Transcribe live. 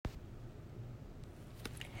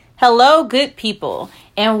Hello, good people,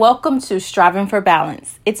 and welcome to Striving for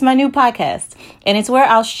Balance. It's my new podcast, and it's where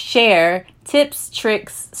I'll share tips,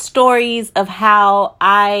 tricks, stories of how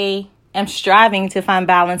I am striving to find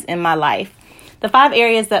balance in my life. The 5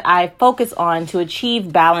 areas that I focus on to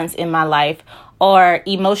achieve balance in my life are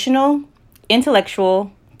emotional,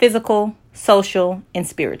 intellectual, physical, social, and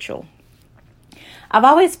spiritual. I've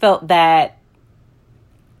always felt that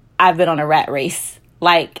I've been on a rat race.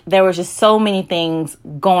 Like, there were just so many things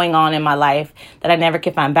going on in my life that I never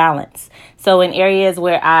could find balance. So in areas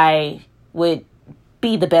where I would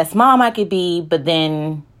be the best mom I could be, but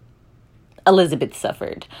then Elizabeth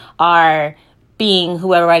suffered, or being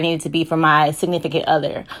whoever I needed to be for my significant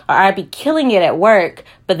other, or I'd be killing it at work,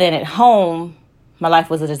 but then at home, my life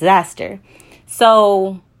was a disaster.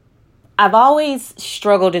 So I've always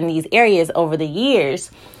struggled in these areas over the years,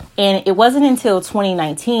 and it wasn't until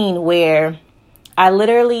 2019 where I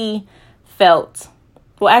literally felt,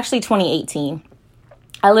 2018,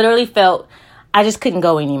 I literally felt I just couldn't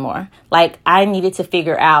go anymore. Like, I needed to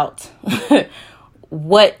figure out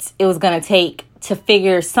what it was going to take to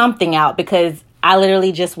figure something out, because I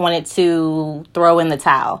literally just wanted to throw in the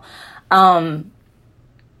towel. So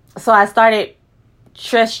I started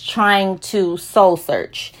just trying to soul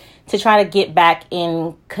search to try to get back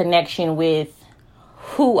in connection with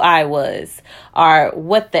who I was, or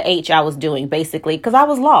what the H I was doing, basically, because I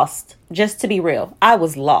was lost. Just to be real, I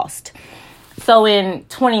was lost. So in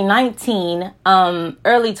 2019,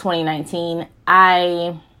 early 2019,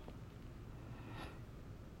 I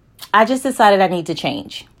just decided I need to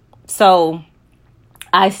change. So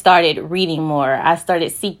I started reading more. I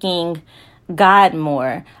started seeking God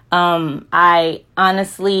more. I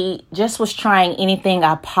honestly just was trying anything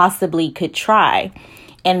I possibly could try.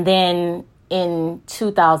 And then in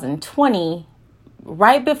 2020,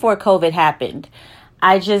 right before COVID happened,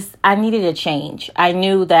 I needed a change. I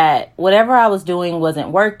knew that whatever I was doing wasn't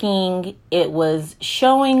working. It was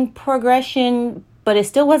showing progression, but it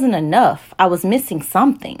still wasn't enough. I was missing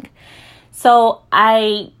something. So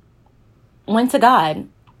I went to God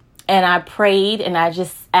and I prayed and I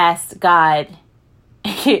just asked God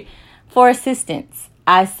for assistance.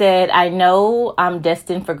 I said, I know I'm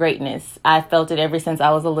destined for greatness. I felt it ever since I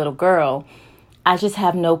was a little girl. I just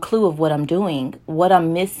have no clue of what I'm doing, what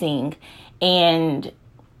I'm missing. And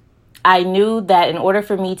I knew that in order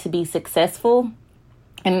for me to be successful,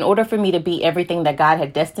 and in order for me to be everything that God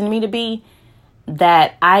had destined me to be,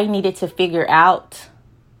 that I needed to figure out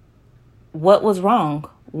what was wrong.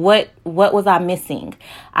 What was I missing?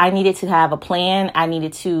 I needed to have a plan. I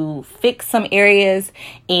needed to fix some areas,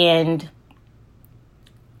 and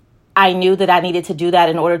I knew that I needed to do that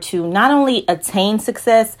in order to not only attain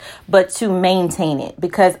success, but to maintain it,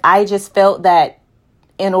 because I just felt that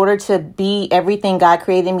in order to be everything God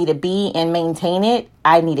created me to be and maintain it,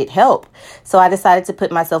 I needed help. So I decided to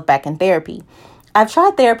put myself back in therapy. I've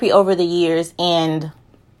tried therapy over the years, and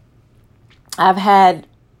I've had,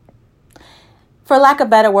 for lack of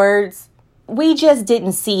better words, we just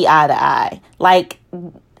didn't see eye to eye. Like,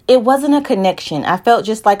 it wasn't a connection. I felt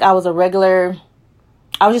just like I was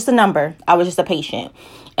just a number. I was just a patient.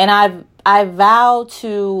 And I vow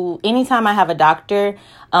to, anytime I have a doctor,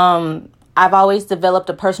 I've always developed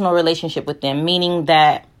a personal relationship with them, meaning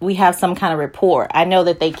that we have some kind of rapport. I know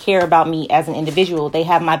that they care about me as an individual. They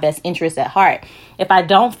have my best interests at heart. If I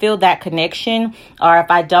don't feel that connection, or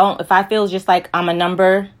if I feel just like I'm a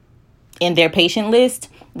number in their patient list,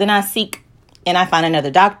 then I seek and I find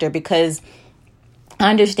another doctor, because I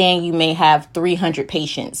understand you may have 300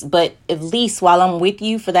 patients, but at least while I'm with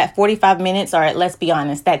you for that 45 minutes, or let's be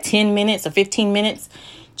honest, that 10 minutes or 15 minutes,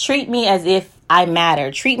 treat me as if I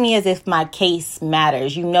matter. Treat me as if my case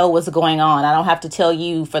matters. You know what's going on. I don't have to tell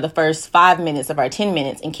you for the first 5 minutes of our 10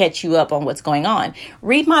 minutes and catch you up on what's going on.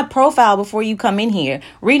 Read my profile before you come in here.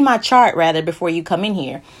 Read my chart, rather, before you come in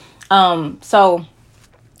here. So,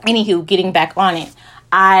 anywho, getting back on it,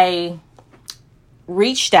 I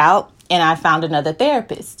reached out and I found another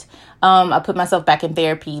therapist. I put myself back in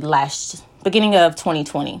therapy beginning of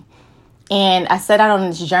 2020. And I set out on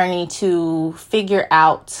this journey to figure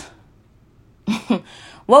out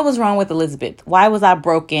what was wrong with Elizabeth. Why was I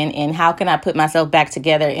broken? And how can I put myself back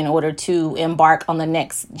together in order to embark on the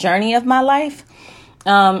next journey of my life?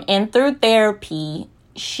 And through therapy,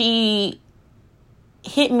 she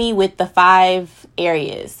hit me with the 5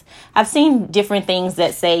 areas. I've seen different things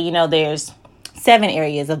that say, there's 7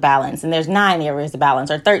 areas of balance and there's 9 areas of balance,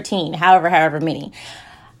 or 13, however many.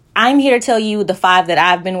 I'm here to tell you the 5 that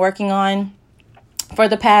I've been working on for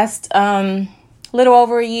the past little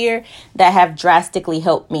over a year that have drastically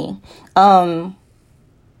helped me.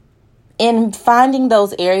 in finding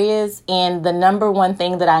those areas, and the number one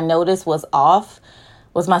thing that I noticed was off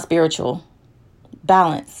was my spiritual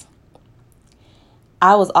balance.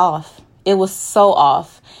 I was off. It was so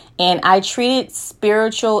off. And I treated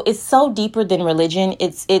spiritual, it's so deeper than religion.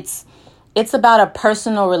 It's about a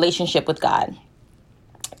personal relationship with God.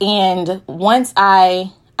 And once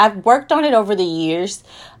I've worked on it over the years,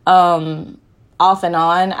 off and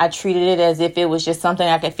on. I treated it as if it was just something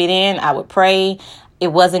I could fit in. I would pray. It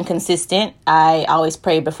wasn't consistent. I always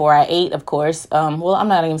prayed before I ate, of course. Well, I'm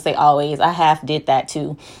not going to say always. I half did that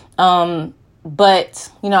too.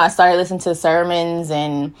 But, I started listening to sermons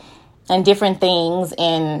and different things.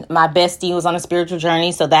 And my bestie was on a spiritual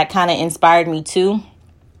journey. So that kind of inspired me too.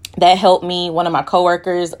 That helped me. One of my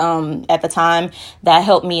coworkers at the time, that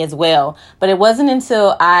helped me as well. But it wasn't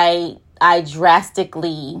until I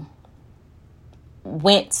drastically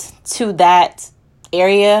went to that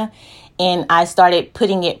area and I started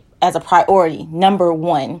putting it as a priority. Number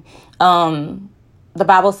one, the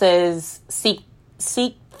Bible says, seek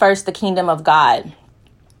first the kingdom of God.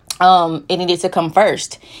 It needed to come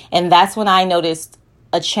first. And that's when I noticed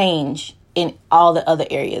a change in all the other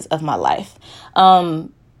areas of my life.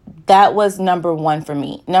 That was number one for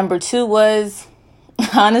me. Number two was,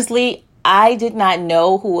 honestly, I did not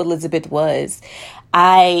know who Elizabeth was.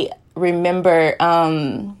 I remember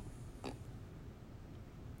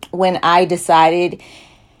when I decided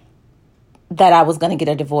that I was going to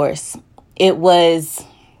get a divorce. It was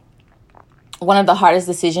one of the hardest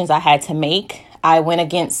decisions I had to make. I went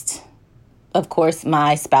against, of course,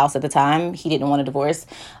 my spouse at the time. He didn't want a divorce.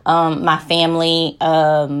 My family,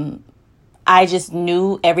 I just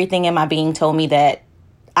knew everything in my being told me that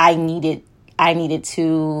I needed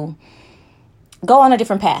to go on a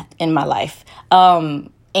different path in my life.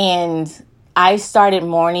 And I started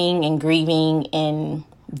mourning and grieving and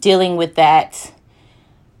dealing with that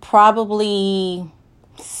probably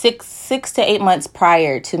six to 8 months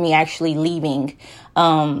prior to me actually leaving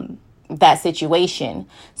that situation.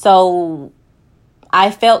 So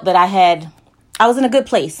I felt that I was in a good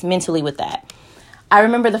place mentally with that. I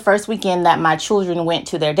remember the first weekend that my children went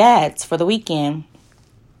to their dad's for the weekend,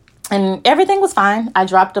 and everything was fine. I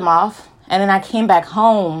dropped them off, and then I came back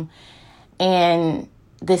home, and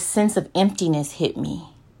this sense of emptiness hit me.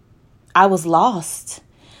 I was lost.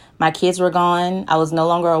 My kids were gone. I was no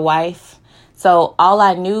longer a wife. So all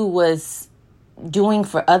I knew was doing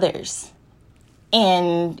for others.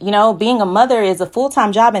 And, being a mother is a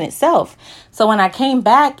full-time job in itself. So when I came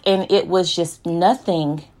back and it was just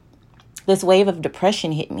nothing, this wave of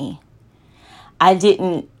depression hit me. I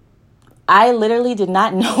literally did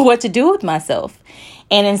not know what to do with myself.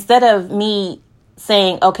 And instead of me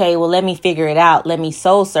saying, okay, well, let me figure it out, let me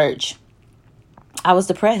soul search, I was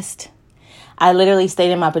depressed. I literally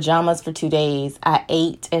stayed in my pajamas for 2 days. I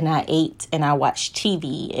ate and I watched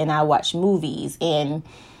TV and I watched movies. And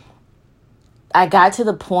I got to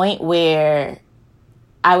the point where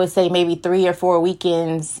I would say maybe 3 or 4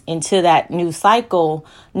 weekends into that new cycle,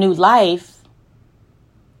 new life,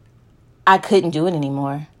 I couldn't do it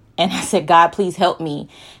anymore. And I said, God, please help me.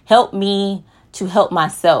 Help me to help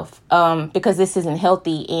myself, because this isn't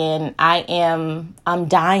healthy and I'm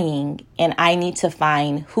dying and I need to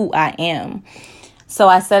find who I am. So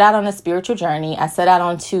I set out on a spiritual journey. I set out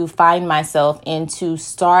on to find myself and to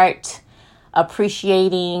start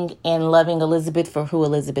appreciating and loving Elizabeth for who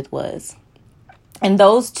Elizabeth was. And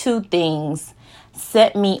those two things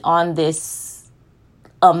set me on this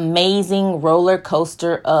amazing roller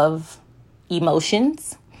coaster of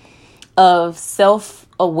emotions, of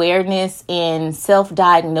self-awareness and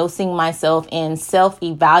self-diagnosing myself and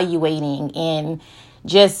self-evaluating and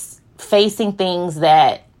just facing things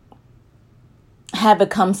that had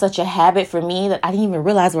become such a habit for me that I didn't even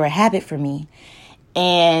realize were a habit for me.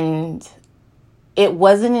 And it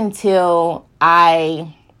wasn't until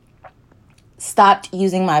I stopped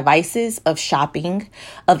using my vices of shopping,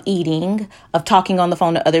 of eating, of talking on the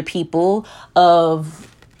phone to other people, of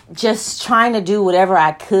just trying to do whatever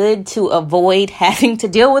I could to avoid having to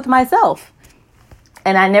deal with myself.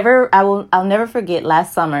 And I'll never forget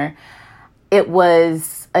last summer. It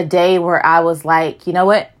was a day where I was like, you know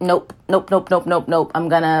what? Nope. I'm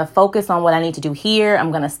going to focus on what I need to do here.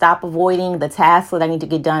 I'm going to stop avoiding the tasks that I need to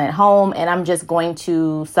get done at home. And I'm just going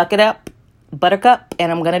to suck it up, buttercup,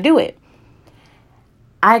 and I'm going to do it.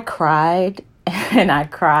 I cried and I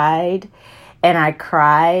cried. And I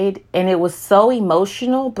cried, and it was so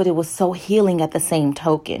emotional, but it was so healing at the same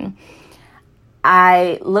token.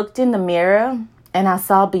 I looked in the mirror, and I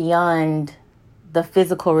saw beyond the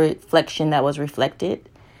physical reflection that was reflected.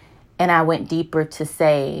 And I went deeper to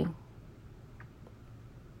say,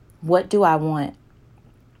 what do I want?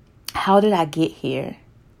 how did I get here?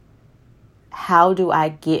 How do I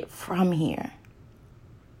get from here?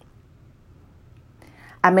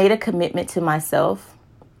 I made a commitment to myself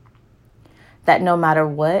that no matter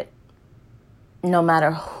what, no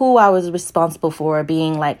matter who I was responsible for,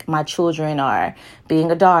 being like my children, or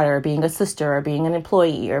being a daughter, or being a sister, or being an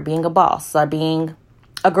employee, or being a boss, or being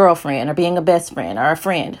a girlfriend, or being a best friend, or a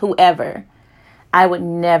friend, whoever, I would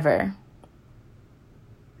never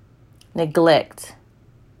neglect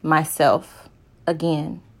myself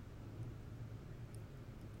again.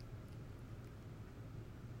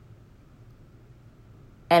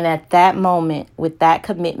 And at that moment, with that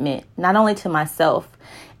commitment, not only to myself,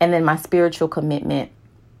 and then my spiritual commitment,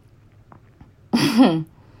 I'm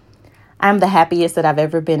the happiest that I've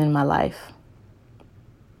ever been in my life.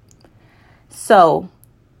 So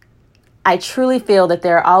I truly feel that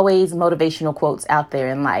there are always motivational quotes out there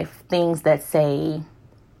in life. Things that say,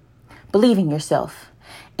 believe in yourself.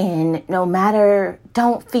 And no matter,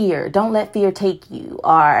 don't fear, don't let fear take you,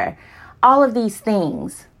 or all of these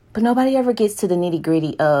things. But nobody ever gets to the nitty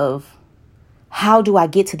gritty of, how do I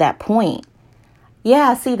get to that point? Yeah,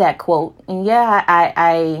 I see that quote. And yeah,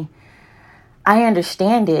 I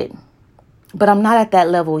understand it, but I'm not at that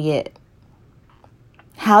level yet.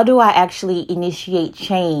 How do I actually initiate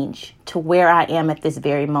change to where I am at this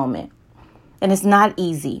very moment? And it's not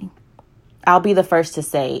easy. I'll be the first to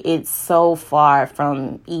say it's so far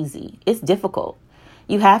from easy. It's difficult.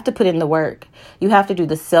 You have to put in the work. You have to do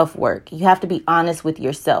the self-work. You have to be honest with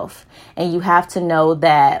yourself. And you have to know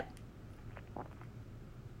that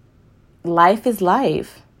life is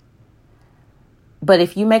life. But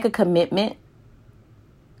if you make a commitment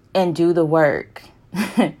and do the work,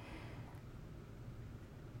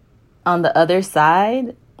 on the other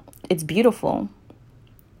side, it's beautiful.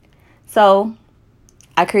 So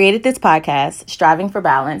I created this podcast, Striving for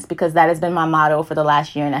Balance, because that has been my motto for the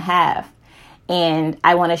last year and a half. And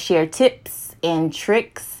I want to share tips and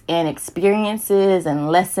tricks and experiences and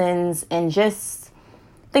lessons and just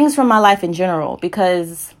things from my life in general,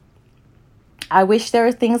 because I wish there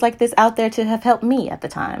were things like this out there to have helped me at the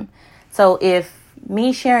time. So if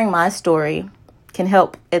me sharing my story can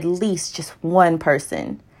help at least just one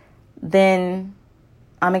person, then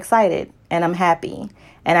I'm excited and I'm happy.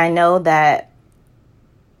 And I know that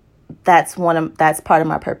that's part of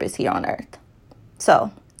my purpose here on earth.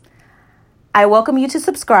 So I welcome you to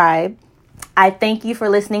subscribe. I thank you for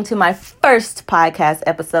listening to my first podcast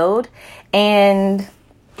episode, and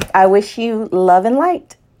I wish you love and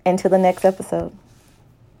light until the next episode.